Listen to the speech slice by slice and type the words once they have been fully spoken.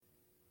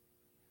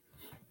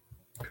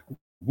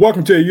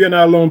Welcome to the You and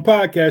I Alone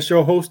podcast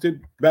show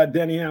hosted by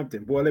Danny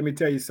Hampton. Boy, let me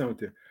tell you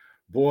something.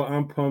 Boy,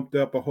 I'm pumped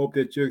up. I hope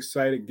that you're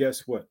excited.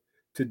 Guess what?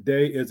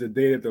 Today is a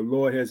day that the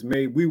Lord has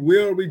made. We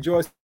will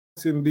rejoice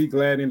and be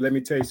glad. And let me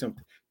tell you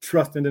something.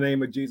 Trust in the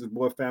name of Jesus,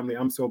 boy, family.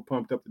 I'm so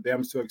pumped up today.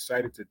 I'm so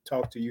excited to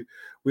talk to you.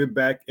 We're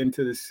back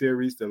into the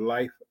series, The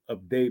Life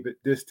of David.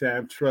 This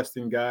time,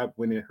 trusting God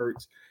when it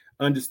hurts.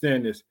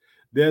 Understand this.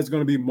 There's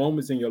going to be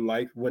moments in your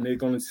life when they're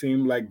going to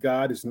seem like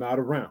God is not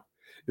around.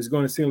 It's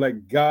going to seem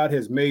like God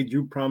has made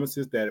you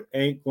promises that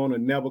ain't going to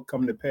never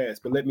come to pass.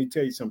 But let me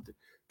tell you something.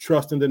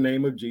 Trust in the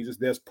name of Jesus.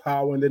 There's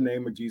power in the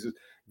name of Jesus.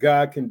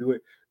 God can do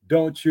it.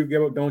 Don't you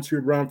give up. Don't you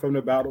run from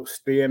the battle.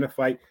 Stay in the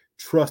fight.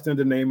 Trust in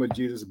the name of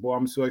Jesus. Boy,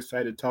 I'm so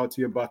excited to talk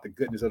to you about the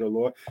goodness of the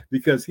Lord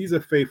because he's a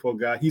faithful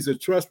God. He's a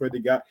trustworthy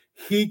God.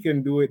 He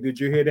can do it. Did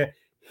you hear that?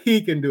 He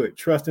can do it.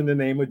 Trust in the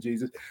name of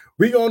Jesus.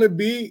 We're going to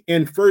be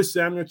in 1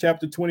 Samuel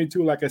chapter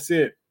 22. Like I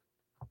said,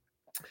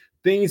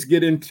 things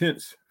get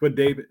intense for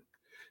David.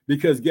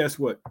 Because guess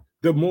what?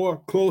 The more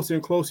closer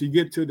and closer you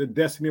get to the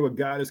destiny what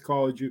God has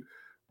called you,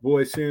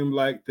 boy, it seems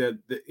like that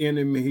the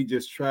enemy, he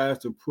just tries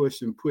to push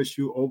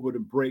you over the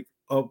break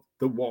of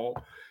the wall.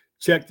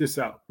 Check this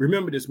out.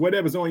 Remember this.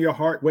 Whatever's on your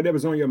heart,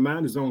 whatever's on your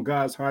mind is on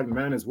God's heart and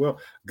mind as well.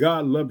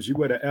 God loves you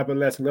with an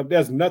everlasting love.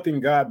 There's nothing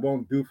God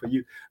won't do for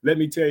you. Let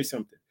me tell you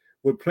something.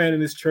 We're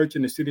planting this church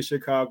in the city of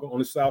Chicago on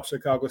the South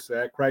Chicago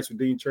side, Christ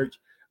Redeemed Church.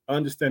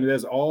 Understand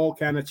there's all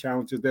kind of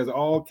challenges. There's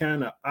all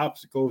kind of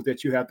obstacles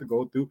that you have to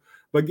go through.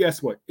 But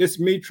guess what? It's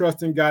me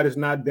trusting God. It's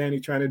not Danny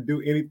trying to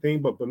do anything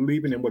but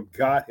believing in what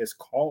God has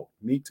called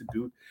me to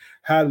do.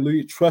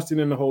 Hallelujah. Trusting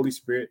in the Holy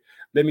Spirit.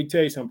 Let me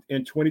tell you something.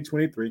 In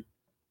 2023,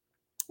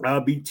 I'll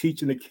be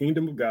teaching the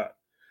kingdom of God,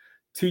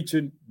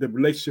 teaching the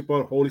relationship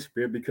of the Holy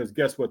Spirit, because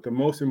guess what? The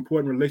most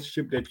important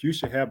relationship that you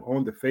should have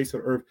on the face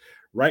of the earth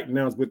right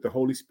now is with the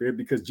Holy Spirit,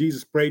 because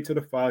Jesus prayed to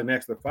the Father and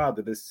asked the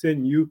Father to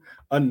send you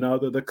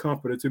another, the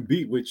Comforter, to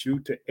be with you,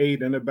 to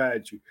aid and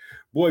abide you.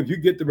 Boy, if you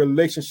get the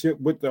relationship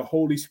with the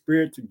Holy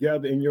Spirit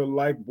together in your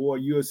life, boy,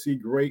 you'll see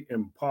great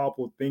and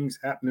powerful things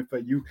happening for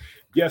you.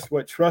 Guess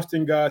what?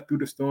 Trusting God through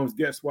the storms.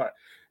 Guess what?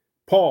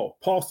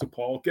 Apostle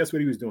Paul, guess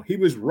what he was doing? He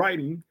was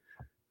writing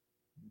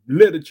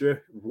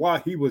literature while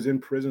he was in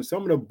prison.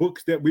 Some of the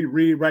books that we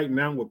read right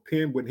now were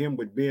penned with him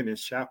with being in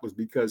shackles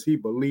because he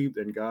believed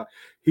in God.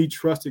 He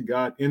trusted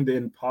God in the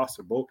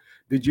impossible.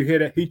 Did you hear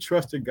that? He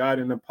trusted God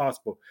in the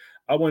impossible.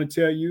 I want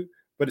to tell you,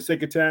 for the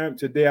sake of time,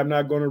 today I'm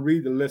not going to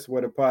read the list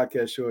where the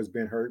podcast show has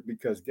been heard,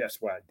 because guess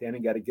what? Danny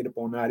got to get up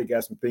on night. He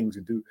got some things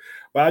to do.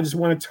 But I just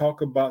want to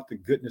talk about the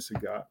goodness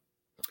of God.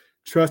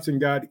 Trusting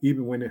God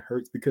even when it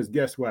hurts, because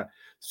guess what?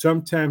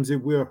 Sometimes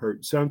it will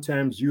hurt.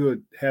 Sometimes you'll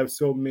have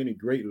so many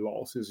great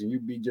losses and you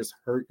be just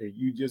hurt and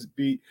you just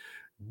be,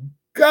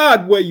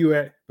 God, where you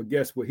at? But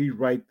guess what? He's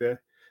right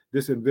there.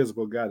 This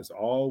invisible God is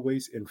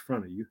always in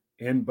front of you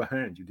and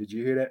behind you. Did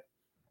you hear that?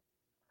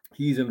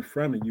 He's in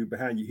front of you,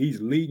 behind you.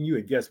 He's leading you.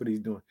 And guess what he's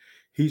doing?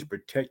 He's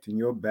protecting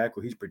your back,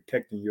 or he's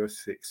protecting your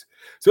six.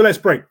 So let's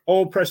pray.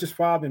 Oh, precious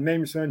Father, in the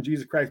name of your Son,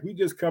 Jesus Christ, we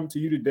just come to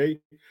you today.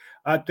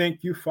 I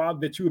thank you, Father,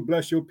 that you would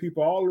bless your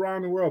people all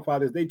around the world,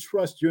 Father, as they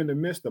trust you in the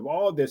midst of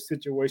all their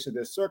situations,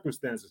 their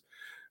circumstances.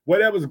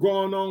 Whatever's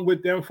going on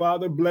with them,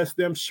 Father, bless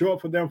them. Show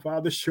up for them,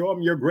 Father. Show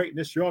them your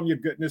greatness. Show them your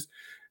goodness.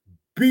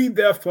 Be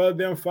there for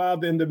them,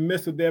 Father, in the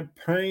midst of their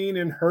pain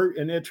and hurt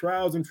and their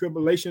trials and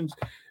tribulations.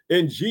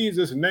 In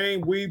Jesus'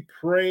 name we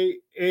pray,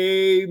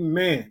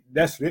 amen.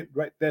 That's it,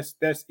 right? That's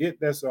it.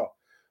 That's all.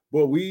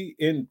 But we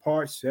in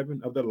part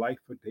 7 of the life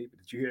of David.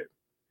 Did you hear it?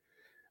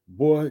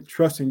 Boy,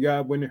 trusting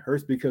God when it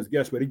hurts, because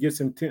guess what? It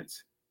gets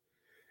intense.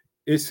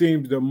 It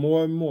seems the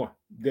more and more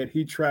that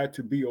he tried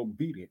to be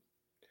obedient,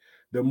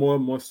 the more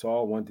and more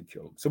Saul wanted to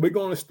kill him. So we're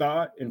going to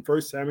start in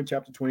 1 Samuel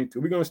chapter 22.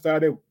 We're going to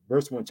start at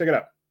verse 1. Check it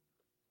out.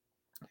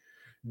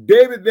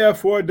 David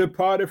therefore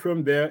departed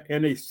from there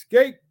and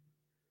escaped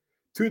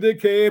to the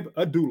cave of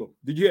Adullam.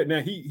 Did you hear?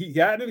 Now he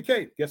got into the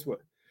cave. Guess what?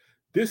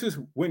 This is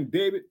when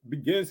David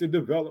begins to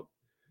develop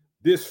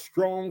this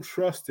strong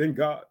trust in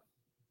God,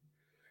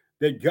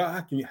 that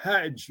God can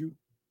hide you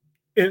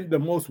in the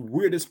most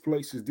weirdest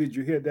places. Did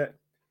you hear that?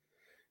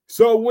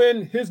 So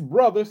when his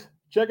brothers,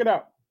 check it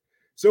out.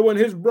 So when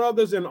his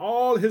brothers and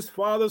all his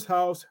father's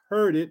house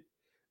heard it,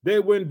 they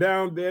went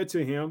down there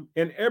to him,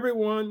 and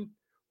everyone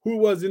who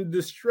was in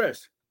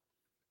distress,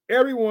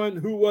 everyone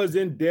who was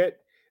in debt,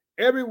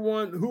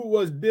 everyone who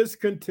was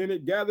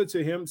discontented gathered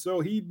to him.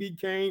 So he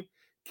became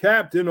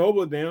captain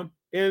over them,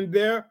 and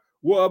there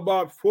were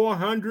about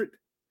 400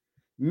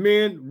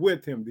 men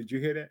with him. Did you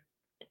hear that?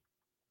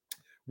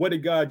 What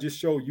did God just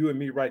show you and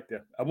me right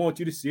there? I want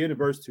you to see it in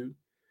verse 2,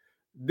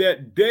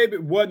 that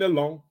David wasn't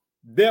alone.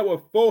 There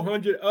were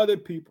 400 other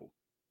people,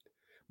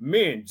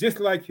 men just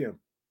like him,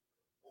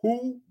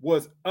 who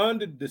was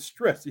under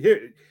distress.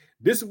 Here,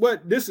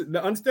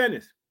 understand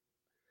this.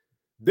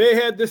 They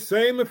had the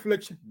same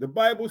affliction. The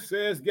Bible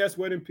says, guess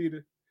what, in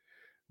Peter?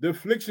 The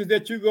afflictions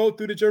that you go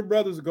through, that your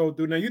brothers go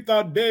through. Now, you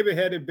thought David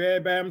had it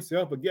bad by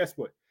himself, but guess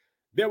what?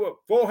 There were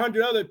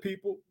 400 other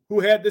people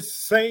who had the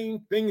same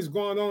things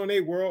going on in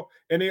their world,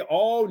 and they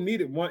all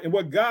needed one. And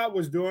what God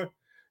was doing,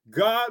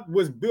 God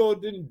was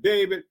building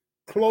David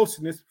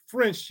closeness,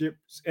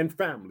 friendships, and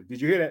family.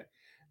 Did you hear that?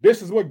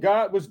 This is what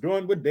God was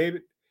doing with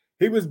David.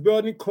 He was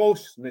building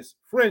closeness,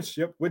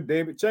 friendship with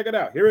David. Check it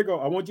out. Here we go.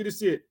 I want you to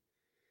see it.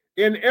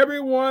 And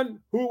everyone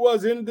who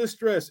was in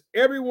distress,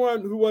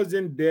 everyone who was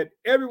in debt,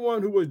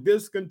 everyone who was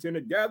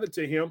discontented gathered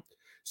to him.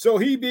 So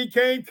he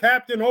became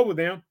captain over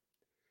them.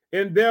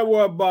 And there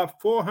were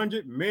about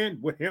 400 men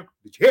with him.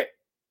 Did you hear?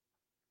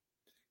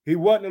 He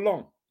wasn't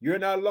alone. You're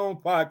not alone,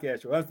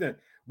 podcast. You understand?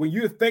 When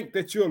you think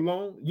that you're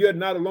alone, you're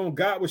not alone.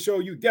 God will show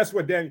you. Guess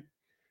what, Daniel?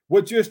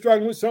 What you're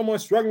struggling with,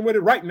 someone's struggling with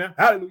it right now.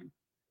 Hallelujah.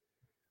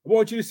 I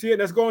want you to see it.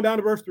 Let's go on down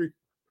to verse 3.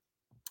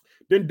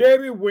 Then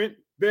David went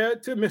there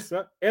to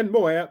Mizpah and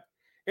Moab,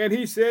 and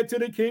he said to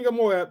the king of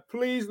Moab,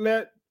 please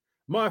let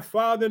my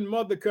father and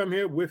mother come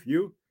here with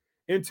you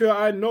until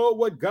I know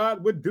what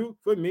God would do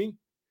for me.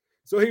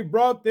 So he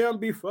brought them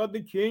before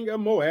the king of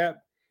Moab,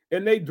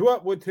 and they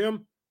dwelt with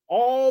him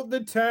all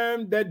the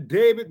time that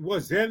David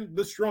was in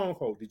the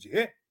stronghold. Did you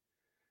hear?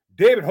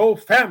 David's whole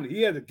family,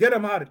 he had to get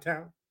them out of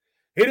town.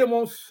 He didn't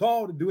want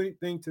Saul to do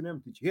anything to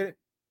them. Did you hear it?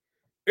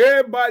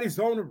 Everybody's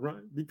on the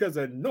run because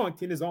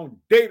anointing is on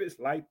David's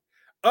life.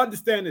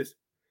 Understand this.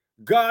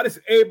 God is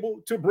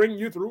able to bring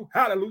you through.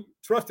 Hallelujah.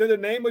 Trust in the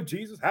name of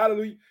Jesus.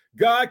 Hallelujah.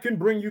 God can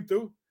bring you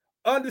through.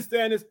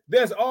 Understand this.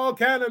 There's all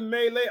kind of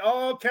melee,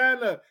 all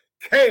kind of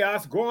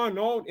chaos going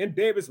on in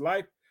David's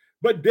life,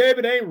 but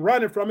David ain't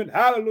running from it.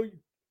 Hallelujah.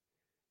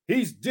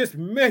 He's just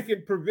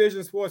making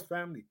provisions for his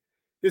family.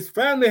 His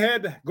family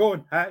had to go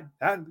and hide.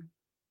 Hallelujah.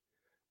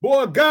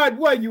 Boy, God,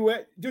 where you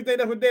at? Do you think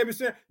that's what David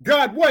said?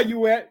 God, where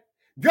you at?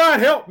 God,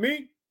 help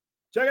me.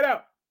 Check it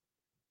out.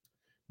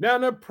 Now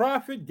the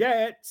prophet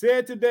Gad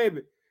said to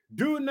David,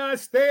 do not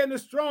stay in the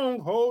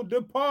stronghold,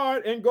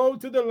 depart and go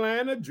to the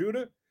land of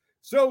Judah.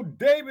 So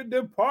David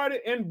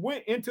departed and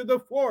went into the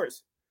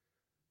forest.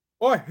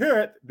 Or hear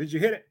it. Did you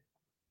hear it?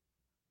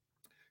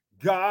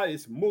 God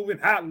is moving.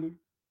 Hallelujah.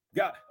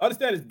 God,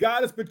 understand this.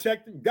 God is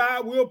protecting.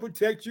 God will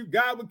protect you.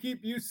 God will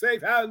keep you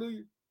safe.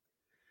 Hallelujah.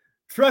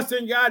 Trust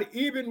in God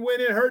even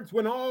when it hurts,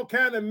 when all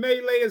kind of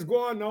melee is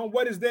going on.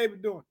 What is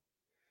David doing?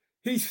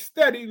 He's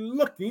steady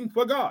looking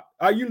for God.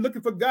 Are you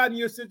looking for God in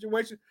your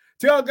situation?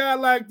 Tell God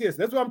like this.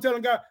 That's what I'm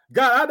telling God.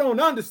 God, I don't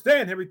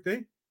understand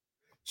everything.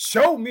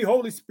 Show me,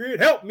 Holy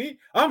Spirit. Help me.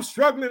 I'm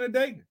struggling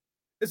today.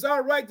 It's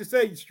all right to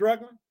say you're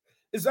struggling.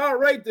 It's all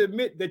right to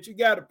admit that you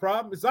got a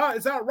problem. It's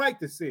all right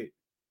to say it.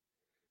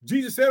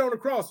 Jesus said on the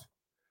cross,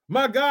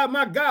 my God,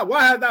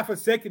 why hast thou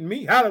forsaken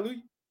me?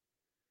 Hallelujah.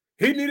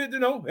 He needed to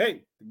know,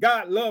 hey,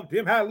 God loved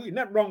him. Hallelujah.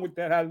 Nothing wrong with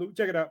that. Hallelujah.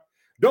 Check it out.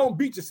 Don't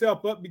beat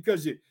yourself up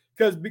because you're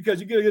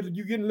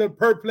getting a little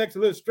perplexed, a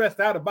little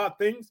stressed out about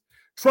things.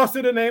 Trust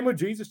in the name of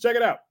Jesus. Check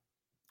it out.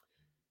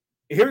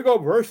 Here we go,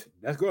 verse.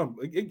 That's going.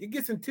 It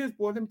gets intense,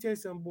 boy. Let me tell you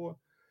something, boy.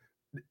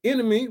 The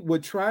enemy will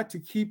try to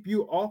keep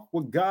you off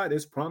what God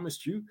has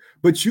promised you,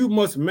 but you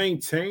must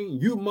maintain,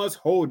 you must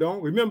hold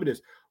on. Remember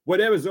this,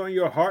 whatever's on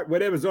your heart,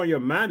 whatever's on your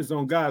mind is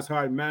on God's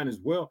heart and mind as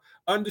well.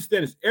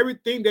 Understand this,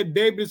 everything that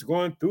David is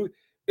going through,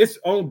 it's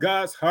on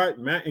God's heart,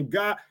 man, and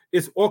God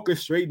is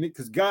orchestrating it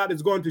because God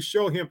is going to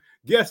show him,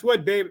 guess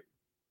what, David?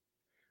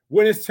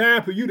 When it's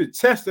time for you to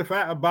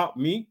testify about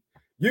me,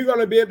 you're going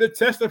to be able to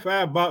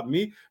testify about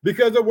me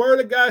because the word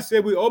of God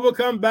said we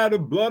overcome by the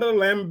blood of the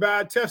Lamb and by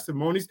our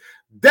testimonies.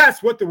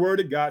 That's what the word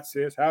of God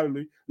says.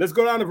 Hallelujah. Let's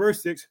go down to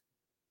verse 6.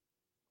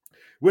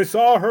 When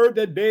Saul heard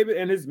that David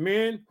and his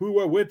men who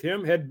were with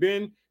him had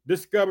been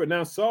discovered.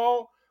 Now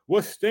Saul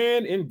was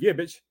staying in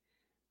Gibeah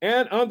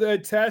and under a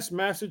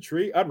taskmaster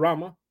tree at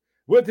Ramah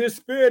with his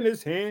spear in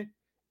his hand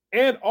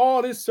and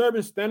all his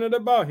servants standing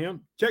about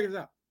him. Check this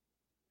out.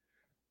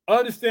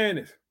 Understand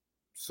this.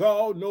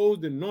 Saul knows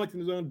the anointing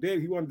is on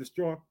David. He wanted to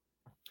destroy him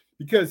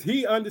because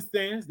he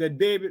understands that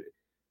David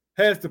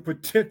has the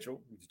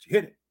potential,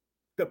 hit it,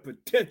 the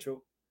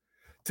potential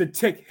to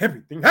take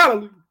everything.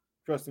 Hallelujah.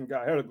 Trust in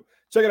God. Hallelujah.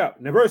 Check it out.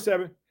 In verse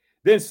 7,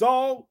 then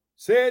Saul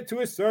said to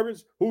his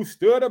servants who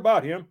stood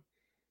about him,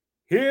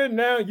 hear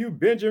now, you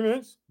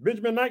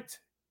Benjaminites,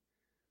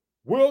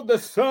 will the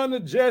son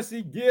of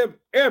Jesse give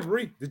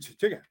every,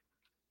 check it out.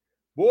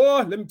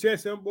 Boy, let me tell you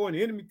something, boy,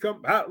 the enemy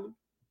come out.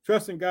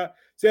 Trust in God.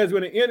 Says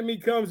when the enemy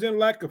comes in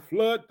like a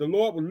flood, the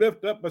Lord will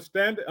lift up a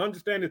standard.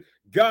 Understand that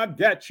God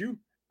got you.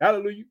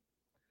 Hallelujah.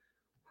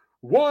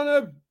 One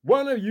of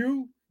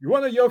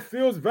your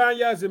fields,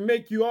 vineyards, and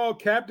make you all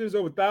captains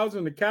over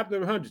thousands, the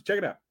captain of hundreds. Check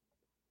it out.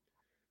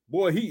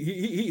 Boy,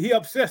 he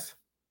obsessed,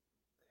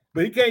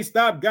 but he can't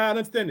stop God.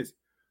 Understand this.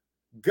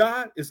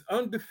 God is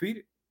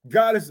undefeated.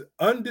 God is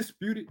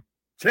undisputed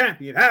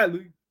champion.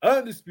 Hallelujah.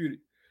 Undisputed.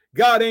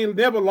 God ain't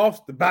never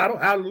lost the battle.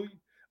 Hallelujah.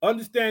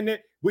 Understand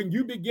that when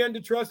you begin to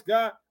trust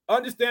God,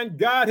 understand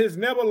God has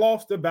never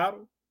lost the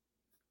battle.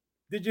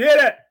 Did you hear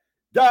that?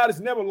 God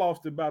has never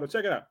lost the battle.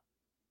 Check it out.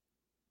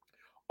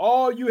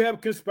 All you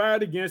have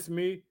conspired against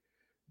me.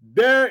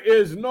 There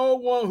is no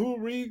one who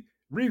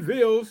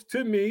reveals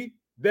to me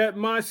that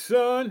my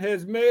son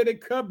has made a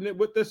covenant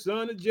with the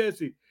son of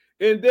Jesse,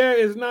 and there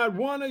is not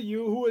one of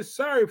you who is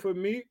sorry for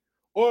me,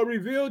 or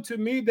revealed to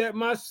me that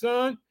my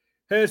son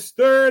has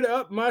stirred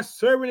up my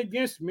servant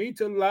against me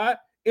to lie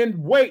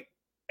in wait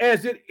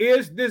as it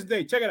is this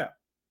day. Check it out.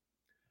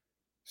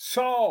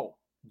 Saul,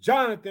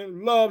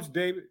 Jonathan loves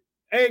David,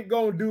 ain't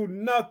gonna do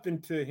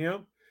nothing to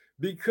him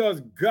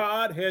because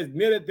God has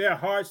knitted their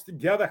hearts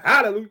together.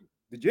 Hallelujah.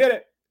 Did you hear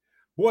that?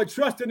 Boy,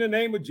 trust in the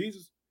name of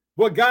Jesus.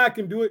 Boy, God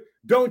can do it.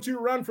 Don't you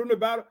run from the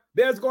battle.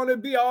 There's going to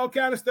be all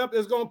kind of stuff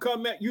that's going to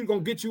come at you,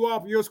 going to get you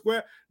off your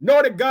square.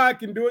 Know that God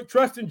can do it.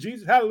 Trust in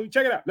Jesus. Hallelujah.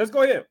 Check it out. Let's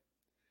go ahead.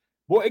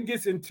 Boy, it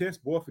gets intense,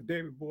 boy, for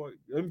David, boy.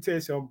 Let me tell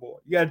you something, boy.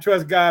 You got to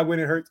trust God when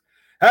it hurts.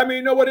 How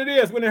many know what it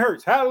is when it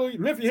hurts? Hallelujah.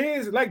 Lift your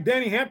hands like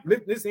Danny Hampton.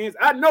 Lift his hands.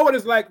 I know what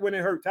it's like when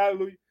it hurts.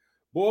 Hallelujah.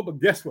 Boy, but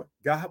guess what?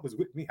 God was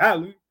with me.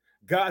 Hallelujah.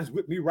 God is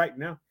with me right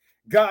now.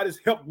 God has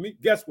helped me.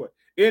 Guess what?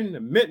 In the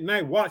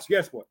midnight watch,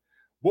 guess what?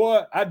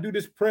 Boy, I do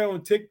this prayer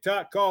on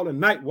TikTok called a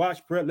night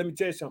watch prayer. Let me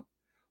tell you something.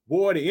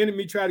 Boy, the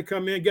enemy tried to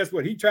come in. Guess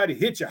what? He tried to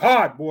hit you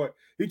hard, boy.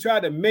 He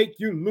tried to make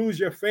you lose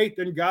your faith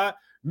in God,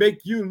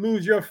 make you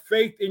lose your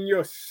faith in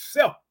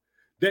yourself,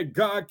 that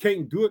God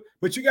can't do it.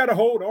 But you got to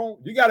hold on.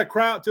 You got to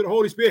cry out to the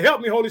Holy Spirit.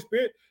 Help me, Holy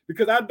Spirit,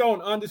 because I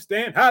don't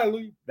understand.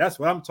 Hallelujah. That's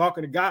what I'm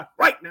talking to God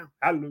right now.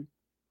 Hallelujah.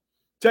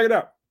 Check it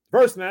out.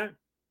 Verse 9.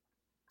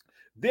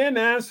 Then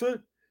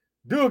answered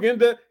Dugan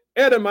the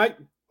Edomite,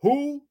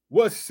 who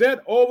was set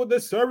over the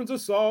servants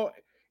of Saul,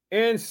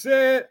 and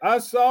said, I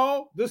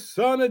saw the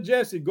son of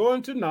Jesse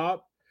going to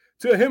Nob,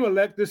 to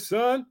Ahimelech, the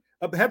son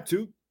of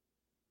Heptu,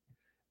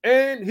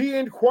 and he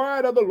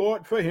inquired of the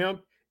Lord for him,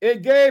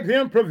 and gave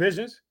him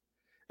provisions,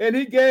 and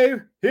he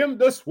gave him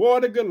the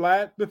sword of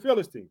Goliath, the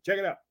Philistine. Check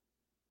it out.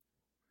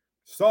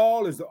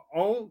 Saul is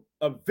on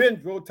a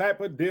vengeful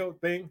type of deal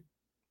thing.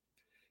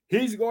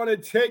 He's going to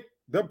take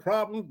the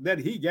problem that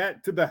he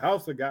got to the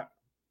house of God.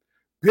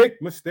 Big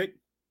mistake.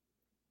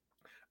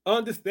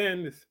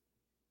 Understand this.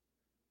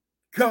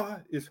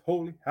 God is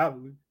holy.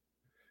 Hallelujah.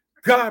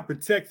 God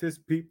protects his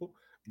people.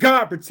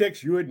 God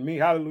protects you and me.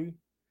 Hallelujah.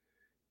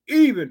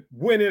 Even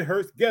when it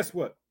hurts, guess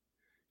what?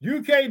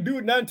 You can't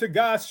do nothing to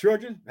God's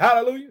children.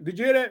 Hallelujah. Did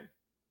you hear that?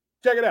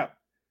 Check it out.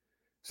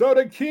 So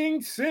the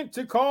king sent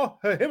to call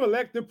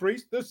Ahimelech the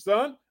priest, the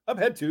son of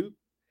Hetu,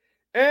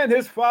 and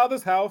his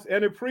father's house,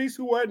 and the priests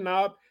who were at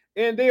Nob,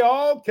 and they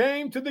all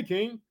came to the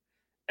king.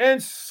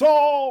 And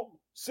Saul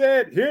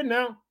said, Here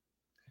now,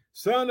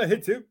 son of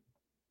Hittim.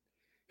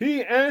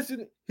 He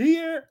answered,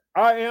 Here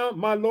I am,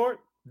 my lord.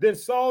 Then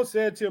Saul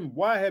said to him,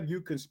 Why have you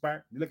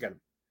conspired? Look at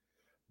him.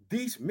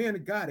 These men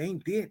of God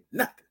ain't did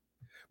nothing,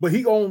 but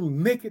he gonna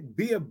make it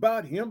be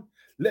about him.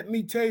 Let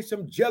me tell you,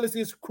 some jealousy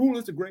is cruel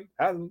as the grave.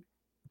 Hallelujah.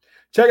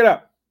 Check it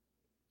out.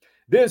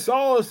 Then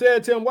Saul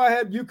said to him, Why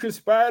have you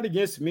conspired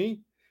against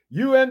me,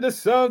 you and the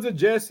sons of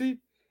Jesse?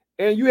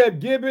 And you have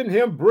given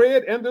him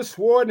bread and the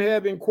sword, and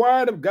have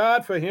inquired of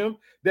God for him,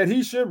 that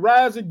he should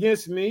rise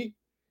against me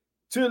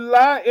to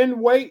lie in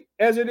wait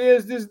as it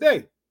is this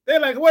day.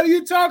 They're like, what are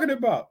you talking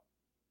about?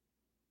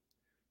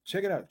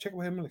 Check it out. Check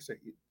what Ahimelech said.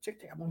 Check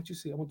that. I want you to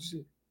see. I want you to see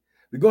it.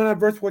 We're going on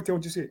verse 14. I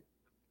want you to see it.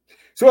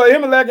 So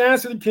Ahimelech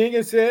answered the king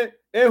and said,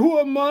 And who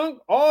among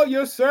all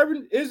your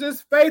servants is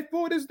as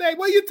faithful this day?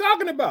 What are you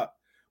talking about?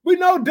 We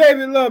know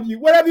David loves you.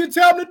 Whatever you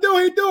tell him to do,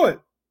 he do it.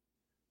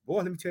 Boy,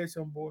 let me tell you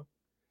something, boy.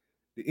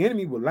 The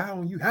enemy will lie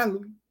on you.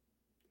 Hallelujah.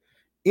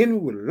 Enemy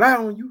will lie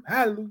on you.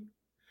 Hallelujah.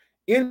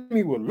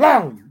 Enemy will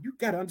lie on you. You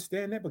got to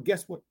understand that. But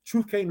guess what?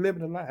 Truth can't live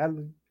in a lie.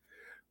 Hallelujah.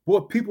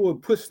 Boy, people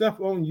would put stuff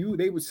on you.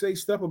 They would say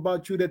stuff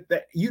about you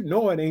that you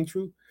know it ain't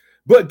true.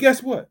 But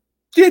guess what?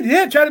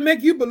 They're trying to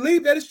make you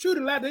believe that it's true,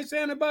 the lie they're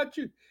saying about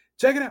you.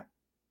 Check it out.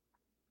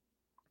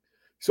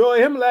 So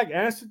Ahimelech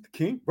answered the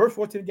king, verse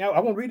 14. I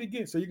won't read it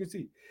again so you can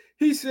see.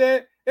 He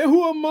said, And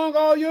who among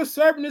all your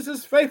servants is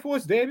as faithful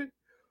as David,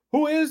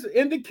 who is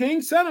in the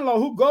king's son-in-law,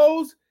 who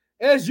goes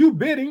as you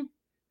bidding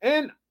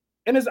and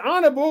is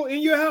honorable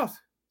in your house?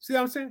 See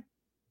what I'm saying?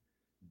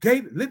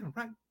 David living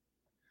right,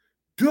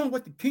 doing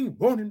what the king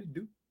wanted him to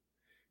do.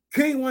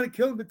 King wanted to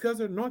kill him because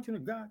of the anointing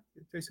of God.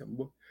 Let me tell you something,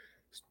 boy.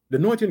 The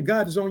anointing of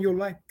God is on your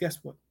life. Guess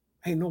what?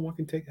 Ain't no one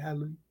can take it.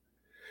 Hallelujah.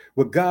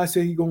 What God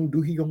said he's going to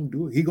do, he's going to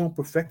do it. He's going to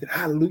perfect it.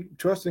 Hallelujah.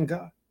 Trust in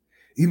God.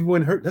 Even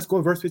when it hurt. Let's go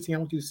to verse 15. I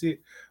want you to see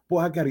it. Boy,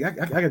 I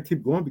gotta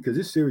keep going because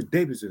this series,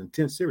 David, is an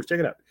intense series. Check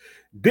it out.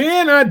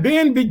 Then I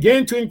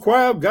began to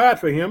inquire of God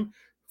for him,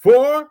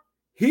 for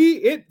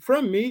it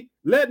from me.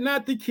 Let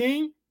not the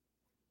king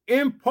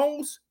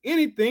impose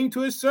anything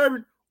to his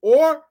servant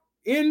or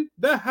in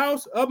the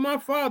house of my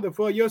father,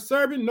 for your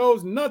servant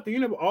knows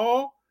nothing of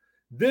all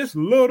this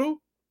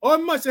little or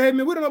much. Hey,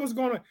 man, we don't know what's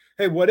going on.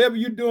 Hey, whatever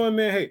you're doing,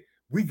 man, hey,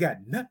 we got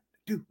nothing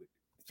to do with it.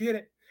 You hear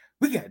that?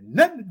 We got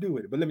nothing to do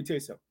with it. But let me tell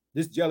you something.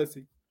 This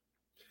jealousy,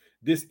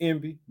 this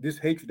envy, this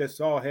hatred that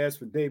Saul has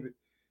for David,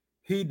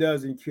 he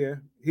doesn't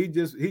care.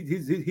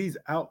 He's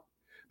out.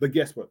 But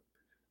guess what?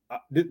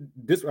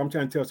 This I'm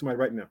trying to tell somebody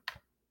right now.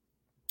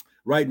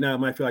 Right now, it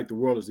might feel like the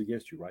world is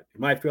against you, right? It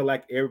might feel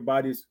like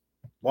everybody's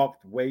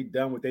walked away,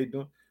 done what they're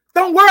doing.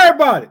 Don't worry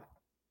about it.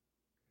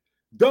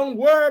 Don't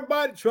worry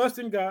about it. Trust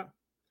in God.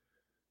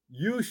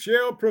 You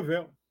shall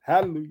prevail.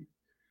 Hallelujah.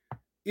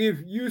 If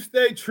you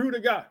stay true to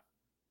God,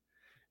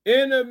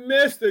 in the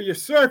midst of your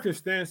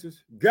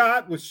circumstances,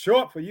 God will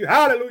show up for you.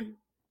 Hallelujah.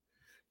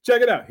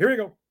 Check it out. Here we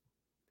go.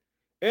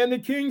 And the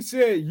king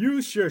said,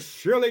 you shall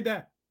surely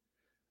die.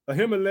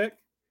 Ahimelech,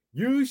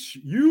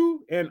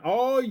 you and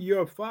all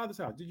your father's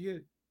house. Did you hear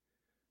it?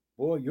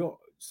 Boy, your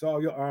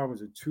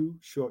arms are too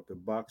short to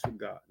box with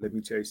God. Let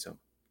me tell you something.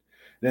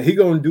 Now, he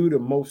going to do the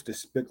most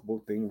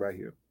despicable thing right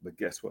here. But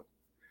guess what?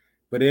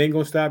 But it ain't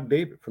going to stop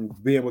David from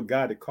being what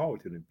God had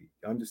called him to be.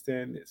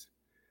 Understand this.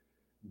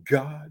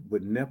 God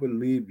would never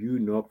leave you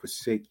nor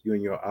forsake you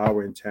in your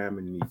hour and time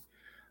of need.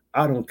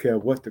 I don't care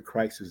what the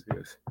crisis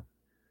is.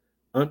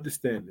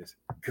 Understand this.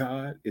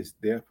 God is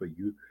there for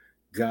you.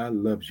 God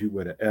loves you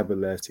with an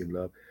everlasting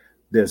love.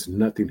 There's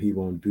nothing he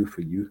won't do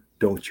for you.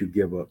 Don't you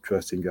give up.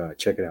 Trust in God.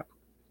 Check it out.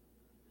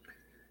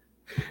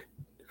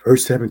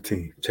 Verse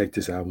 17. Check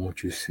this out. I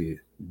want you to see it.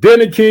 Then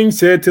the king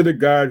said to the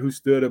guard who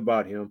stood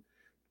about him,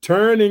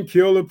 turn and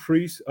kill the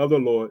priests of the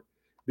Lord,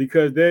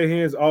 because their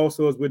hands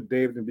also is with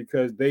David, and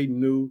because they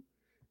knew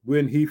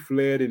when he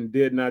fled and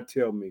did not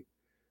tell me.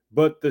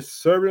 But the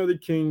servant of the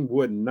king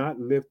would not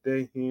lift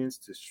their hands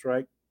to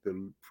strike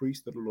the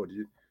priest of the Lord.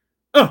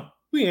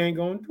 We ain't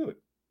going to do it.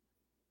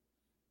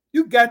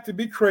 You got to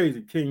be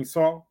crazy, King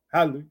Saul.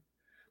 Hallelujah.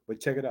 But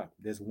check it out.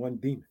 There's one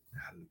demon.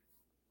 Hallelujah.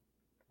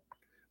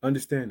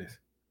 Understand this.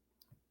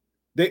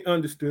 They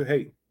understood,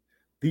 hey,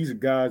 these are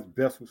God's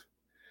vessels.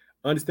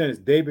 Understand this.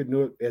 David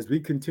knew, as we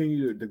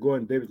continue to go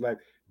in David's life,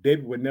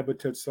 David would never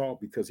touch Saul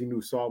because he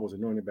knew Saul was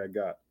anointed by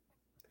God.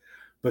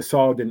 But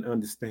Saul didn't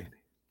understand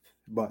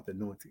it about the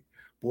anointing.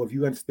 Boy, if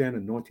you understand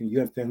anointing,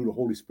 you understand who the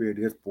Holy Spirit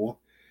is, boy,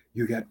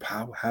 you got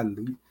power.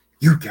 Hallelujah.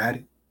 You got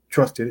it.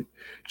 Trust in it.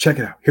 Check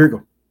it out. Here we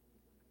go.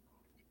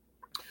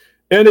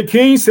 And the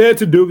king said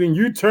to Dugan,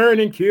 you turn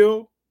and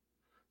kill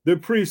the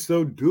priest.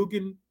 So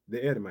Dugan,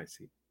 the Edomite,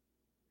 see,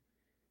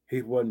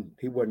 he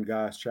wasn't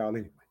God's child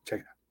anyway. Check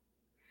it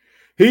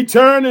out. He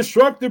turned and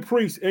struck the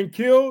priest and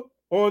killed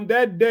on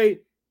that day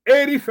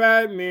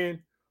 85 men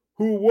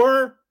who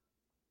were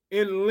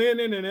in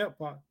linen and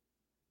ephod.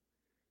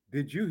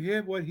 Did you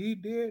hear what he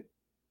did?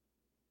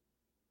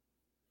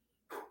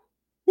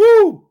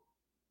 Woo!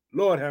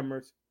 Lord have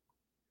mercy.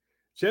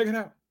 Check it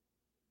out.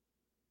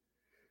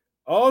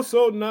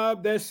 Also,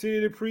 Nob, that city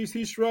of the priest,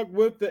 he struck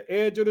with the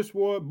edge of the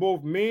sword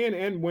both men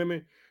and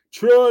women,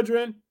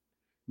 children,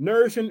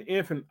 nursing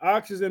infant,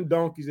 oxen and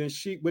donkeys, and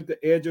sheep with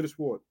the edge of the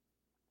sword.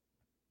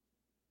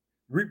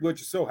 Reap what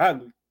you sow,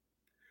 hallelujah.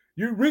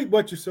 You reap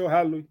what you sow,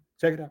 hallelujah.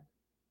 Check it out.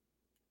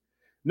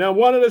 Now,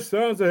 one of the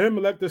sons of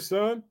Ahimelech, the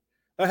son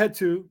of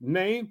Ahitub,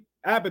 named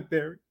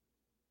Abiathar,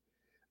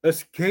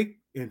 escaped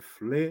and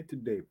fled to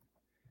David.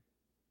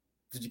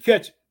 Did you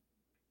catch it?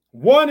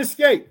 One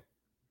escaped.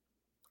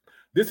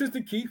 This is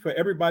the key for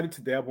everybody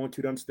today. I want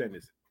you to understand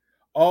this.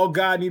 All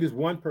God needs is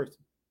one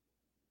person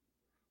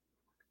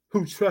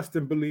who trusts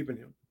and believes in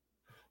him,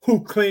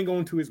 who cling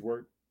on to his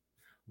word.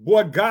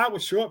 Boy, God will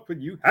show up for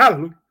you.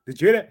 Hallelujah.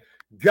 Did you hear that?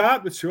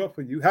 God will show up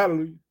for you.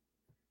 Hallelujah.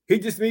 He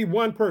just needs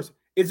one person.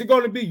 Is it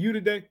going to be you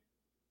today?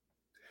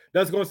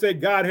 That's going to say,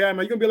 God, here am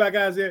I. You're going to be like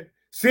Isaiah.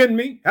 Send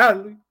me.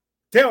 Hallelujah.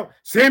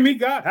 Send me,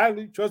 God.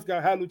 Hallelujah. Trust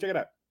God. Hallelujah. Check it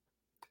out.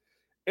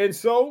 And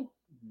so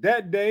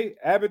that day,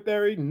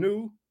 Abiathar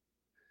knew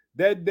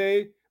that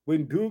day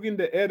when Dugan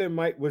the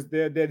Edomite was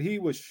there that he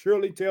would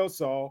surely tell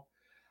Saul,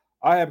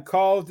 I have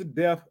caused the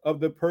death of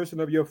the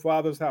person of your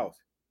father's house.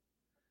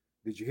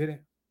 Did you hear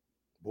that?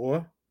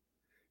 Boy,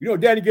 you know,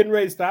 Daddy getting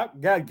ready to stop.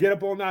 Got to get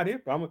up on out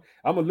here. I'm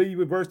going to leave you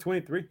with verse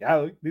 23.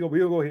 Hallelujah.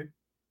 We'll go here.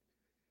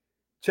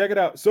 Check it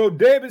out. So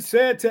David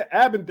said to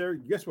Abiathar,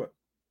 guess what?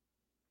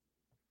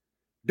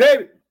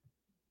 David,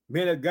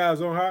 man, that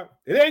guy's on heart.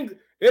 It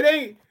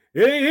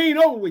ain't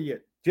over with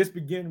yet. Just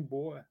beginning,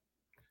 boy.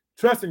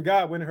 Trusting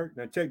God when it hurt.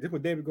 Now check this,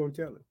 what David going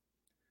to tell him.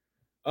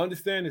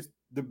 Understand this.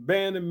 The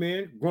band of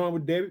men growing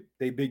with David,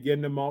 they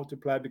begin to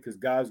multiply because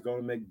God's going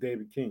to make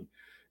David king.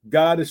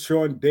 God is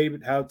showing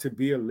David how to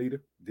be a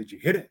leader. Did you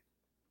hear that?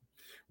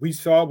 We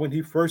saw when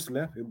he first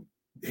left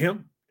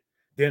him,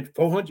 then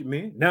 400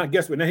 men. Now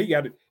guess what? Now he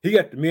got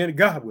the men of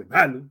God with him.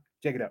 Hallelujah.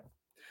 Check it out.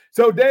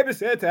 So David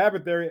said to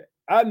Abiathar,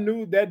 I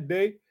knew that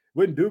day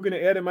when Dugan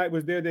the Edomite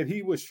was there that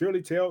he would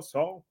surely tell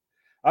Saul,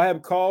 I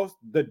have caused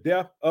the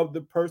death of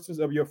the persons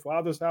of your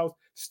father's house.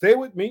 Stay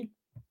with me.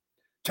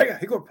 Check it out.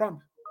 He got a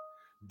promise.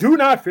 Do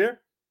not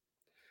fear,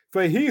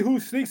 for he who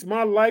seeks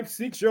my life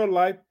seeks your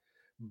life,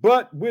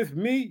 but with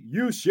me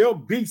you shall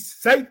be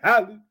safe.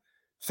 Hallelujah.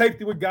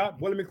 Safety with God.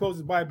 Boy, let me close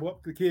this Bible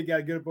up. The kid got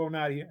to get up on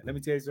out of here. Let me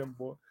tell you something,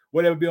 boy.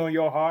 Whatever be on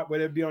your heart,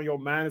 whatever be on your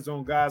mind is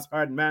on God's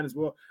heart and mind as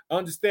well.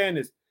 Understand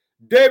this.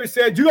 David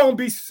said, you're going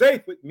to be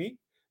safe with me,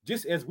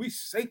 just as we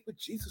safe with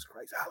Jesus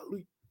Christ.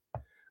 Hallelujah.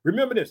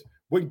 Remember this.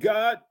 When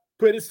God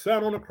put his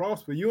son on the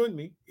cross for you and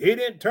me, he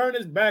didn't turn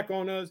his back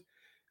on us.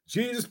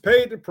 Jesus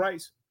paid the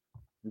price.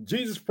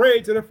 Jesus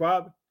prayed to the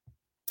Father.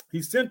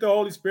 He sent the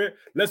Holy Spirit.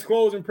 Let's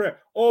close in prayer.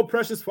 Oh,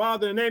 precious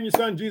Father, in the name of your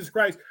Son, Jesus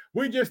Christ,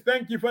 we just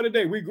thank you for the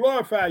day. We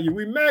glorify you.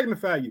 We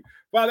magnify you.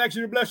 Father, I ask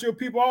you to bless your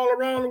people all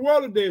around the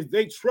world today as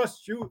they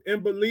trust you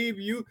and believe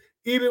you,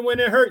 even when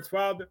it hurts,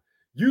 Father.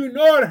 You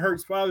know it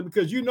hurts, Father,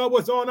 because you know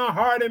what's on our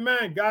heart and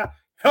mind, God.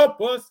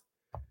 Help us.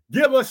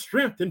 Give us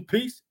strength and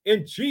peace.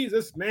 In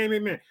Jesus' name,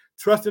 amen.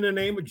 Trust in the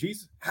name of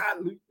Jesus.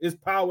 Hallelujah. There's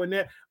power in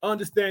that.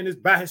 Understand this.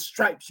 By his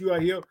stripes you are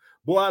healed.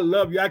 Boy, I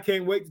love you. I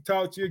can't wait to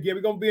talk to you again.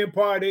 We're going to be in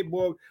part 8,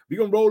 boy. We're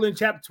going to roll in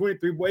chapter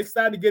 23, boy. It's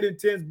starting to get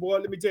intense, boy.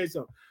 Let me tell you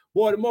something.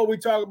 Boy, the more we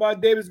talk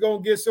about David's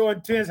going to get so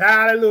intense.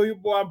 Hallelujah.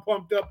 Boy, I'm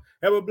pumped up.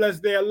 Have a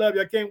blessed day. I love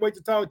you. I can't wait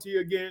to talk to you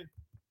again.